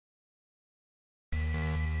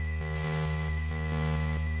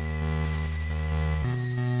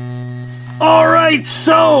Alright,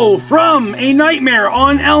 so from A Nightmare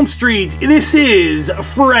on Elm Street, this is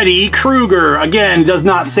Freddy Krueger. Again, does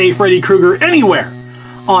not say Freddy Krueger anywhere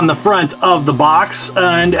on the front of the box.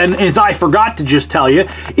 And as I forgot to just tell you,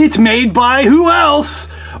 it's made by who else?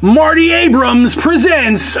 Marty Abrams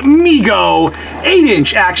presents MEGO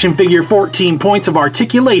 8-inch action figure, 14 points of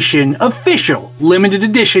articulation, official limited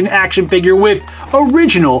edition action figure with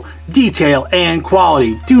original detail and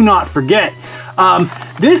quality. Do not forget,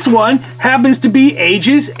 this one happens to be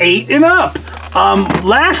ages 8 and up.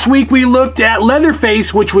 Last week we looked at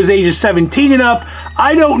Leatherface, which was ages 17 and up.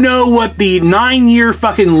 I don't know what the 9-year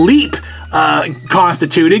fucking leap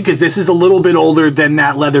constituted, because this is a little bit older than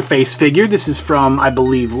that Leatherface figure. This is from, I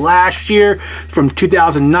believe, last year, from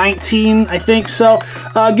 2019, I think so.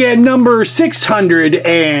 Again, number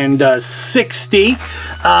 660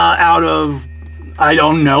 out of, I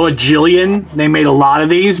don't know, a jillion. They made a lot of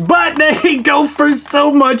these, but they go for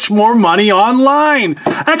so much more money online.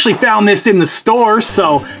 I actually found this in the store,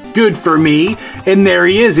 so good for me. And there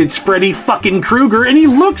he is. It's Freddy fucking Krueger, and he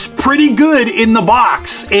looks pretty good in the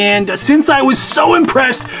box. And since I was so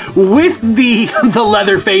impressed with the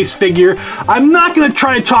Leatherface figure, I'm not going to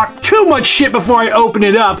try to talk too much shit before I open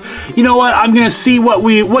it up. You know what? I'm going to see what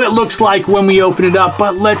it looks like when we open it up,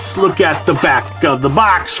 but let's look at the back of the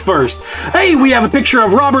box first. Hey, we have a picture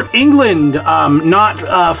of Robert Englund,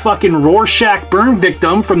 not fucking Rorschach burn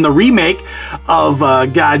victim from the remake of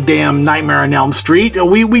goddamn Nightmare on Elm Street.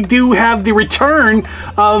 We do have the return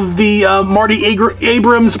of the Marty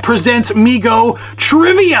Abrams presents MEGO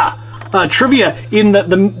trivia. Trivia in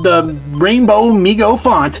the rainbow MEGO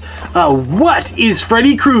font. What is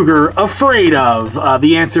Freddy Krueger afraid of?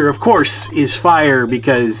 The answer, of course, is fire,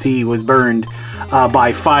 because he was burned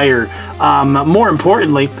by fire. More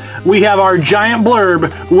importantly, we have our giant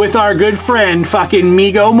blurb with our good friend fucking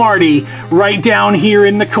MEGO Marty right down here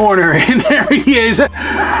in the corner, and there he is.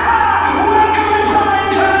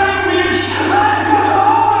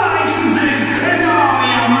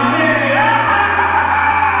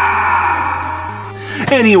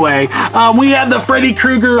 Anyway, we have the Freddy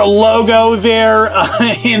Krueger logo there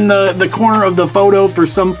in the corner of the photo for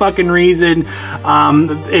some fucking reason.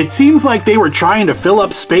 It seems like they were trying to fill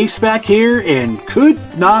up space back here and could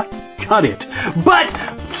not cut it. But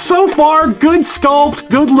so far, good sculpt,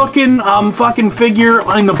 good looking fucking figure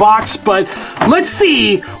in the box. But let's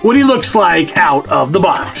see what he looks like out of the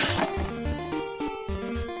box.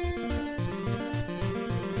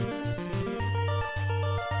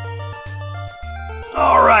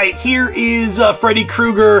 Alright, here is Freddy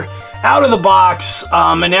Krueger out of the box,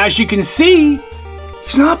 and as you can see,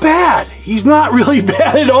 he's not bad. He's not really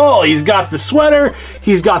bad at all. He's got the sweater,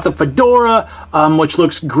 he's got the fedora, which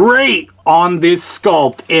looks great on this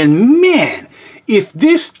sculpt, and man, if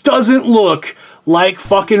this doesn't look like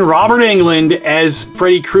fucking Robert Englund as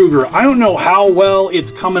Freddy Krueger, I don't know how well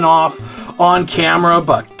it's coming off on camera,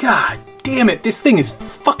 but god damn it, this thing is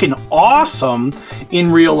fucking awesome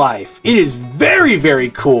in real life. It is very,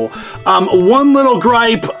 very cool. One little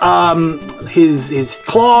gripe, his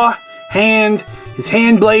claw, hand, his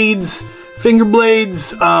hand blades, finger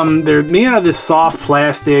blades, they're made out of this soft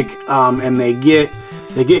plastic, and they get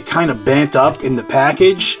kind of bent up in the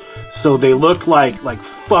package, so they look like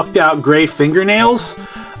fucked out gray fingernails.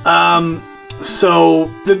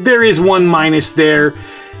 So there is one minus there.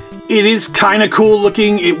 It is kind of cool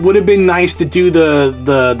looking. It would have been nice to do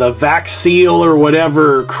the vac seal or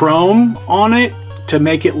whatever chrome on it to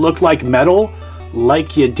make it look like metal,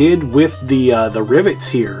 like you did with the rivets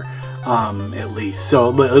here, at least.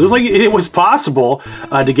 So it was like it was possible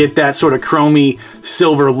to get that sort of chromey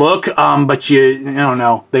silver look, but I don't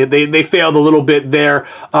know. They failed a little bit there.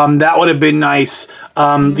 That would have been nice.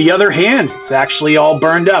 The other hand is actually all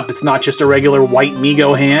burned up. It's not just a regular white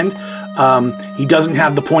MEGO hand. He doesn't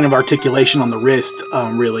have the point of articulation on the wrist,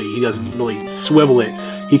 really. He doesn't really swivel it.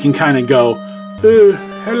 He can kind of go,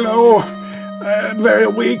 hello, very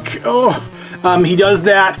weak, oh. He does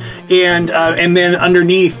that, and then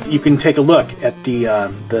underneath you can take a look at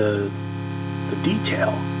the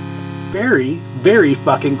detail. Very, very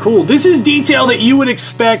fucking cool. This is detail that you would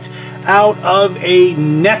expect out of a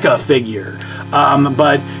NECA figure,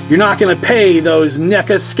 but you're not going to pay those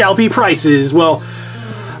NECA scalpy prices. Well,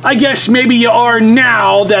 I guess maybe you are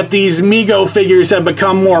now that these MEGO figures have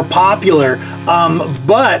become more popular,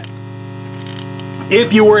 but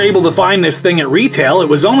if you were able to find this thing at retail, it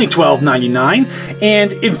was only $12.99,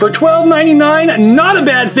 and for $12.99, not a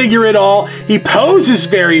bad figure at all. He poses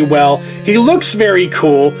very well, he looks very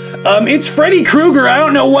cool, It's Freddy Krueger. I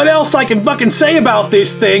don't know what else I can fucking say about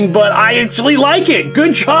this thing, but I actually like it.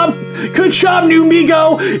 Good job, new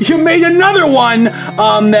Mego. You made another one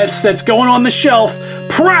that's going on the shelf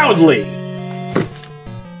proudly.